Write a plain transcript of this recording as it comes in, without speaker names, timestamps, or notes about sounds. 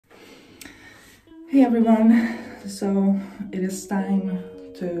Hey everyone, so it is time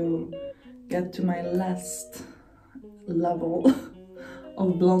to get to my last level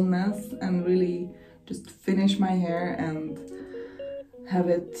of blondness and really just finish my hair and have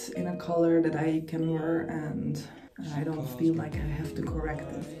it in a color that I can wear and I don't feel like I have to correct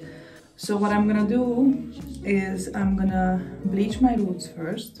it. So what I'm gonna do is I'm gonna bleach my roots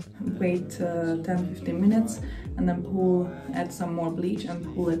first, wait 10-15 minutes and then add some more bleach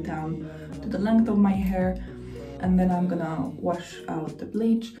and pull it down to the length of my hair, and then I'm gonna wash out the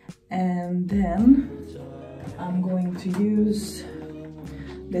bleach, and then I'm going to use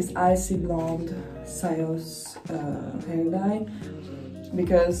this icy blonde Sios hair dye,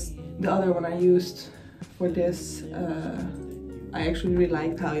 because the other one I used for this I actually really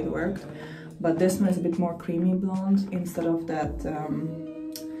liked how it worked, but this one is a bit more creamy blonde instead of that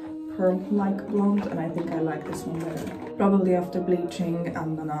pearl-like blonde, and I think I like this one better. Probably after bleaching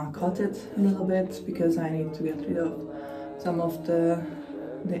I'm gonna cut it a little bit because I need to get rid of some of the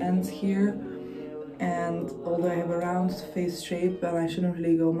ends here, and although I have a round face shape and I shouldn't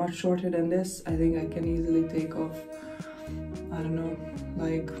really go much shorter than this, I think I can easily take off, I don't know,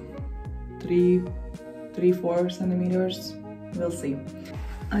 like 3-4 centimeters. We'll see.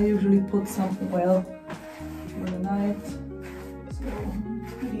 I usually put some oil for the night, so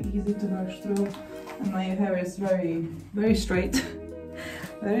it's pretty easy to brush through, and my hair is very straight,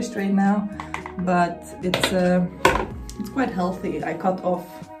 very straight now, but it's quite healthy. I cut off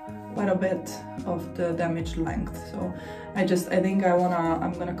quite a bit of the damaged length, so I think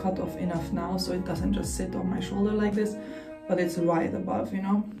I'm gonna cut off enough now so it doesn't just sit on my shoulder like this, but it's right above, you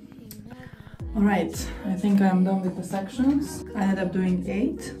know. Alright, I think I'm done with the sections. I ended up doing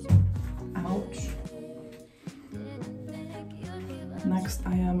 8. Ouch. Next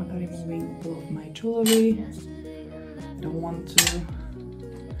I am removing all of my jewelry. I don't want to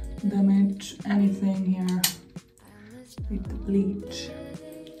damage anything here with the bleach,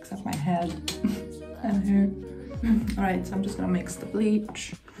 except my head and hair. Alright, so I'm just gonna mix the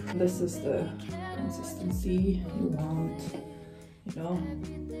bleach. This is the consistency you want, you know,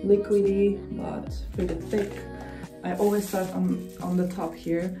 liquidy but pretty thick. I always start on the top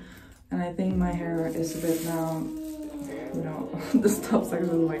here, and I think my hair is a bit now, you know, the top's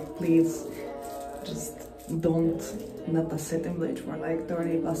actually like, please just don't let us sit in bleach for like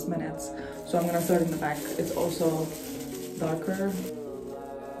 30+ minutes. So I'm gonna start in the back. It's also darker.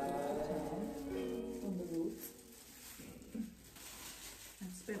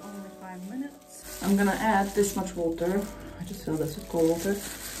 It's been only 5 minutes. I'm gonna add this much water. I just fill this with cold water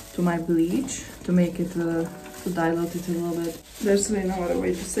to my bleach to make it to dilute it a little bit. There's really no other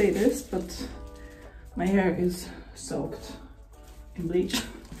way to say this, but my hair is soaked in bleach.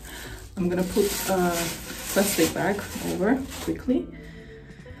 I'm gonna put a plastic bag over quickly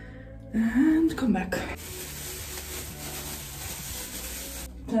and come back.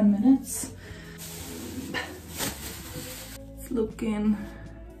 10 minutes. It's looking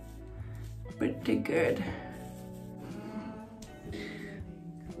pretty good.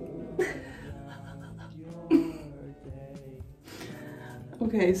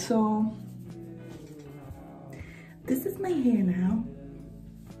 Okay, so this is my hair now.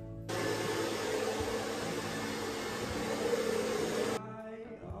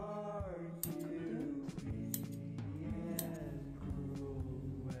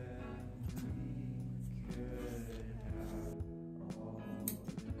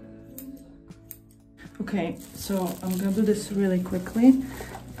 Okay, so I'm gonna do this really quickly.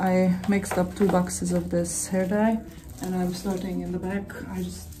 I mixed up 2 boxes of this hair dye, and I'm starting in the back. I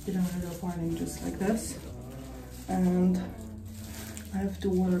just did a little parting just like this, and I have to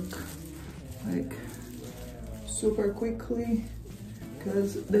work like super quickly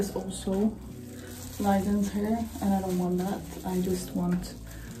because this also lightens hair and I don't want that. I just want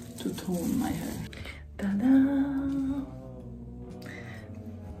to tone my hair. Ta-da!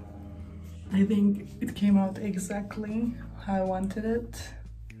 I think it came out exactly how I wanted it.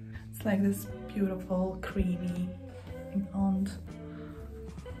 It's like this beautiful creamy blonde.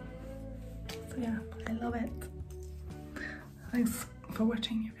 So yeah, I love it. Thanks for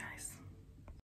watching, you guys.